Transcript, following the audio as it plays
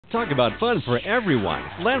Talk about fun for everyone.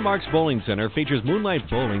 Landmarks Bowling Center features Moonlight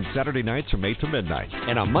Bowling Saturday nights from 8 to midnight.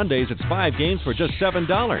 And on Mondays, it's 5 games for just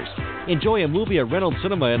 $7. Enjoy a movie at Reynolds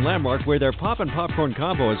Cinema in Landmark where their Pop and Popcorn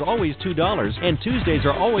combo is always $2 and Tuesdays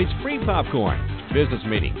are always free popcorn. Business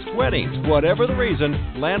meetings, weddings, whatever the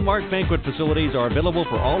reason, Landmark banquet facilities are available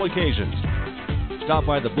for all occasions. Stop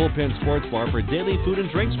by the Bullpen Sports Bar for daily food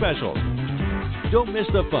and drink specials. Don't miss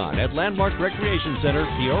the fun at Landmark Recreation Center,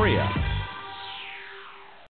 Peoria.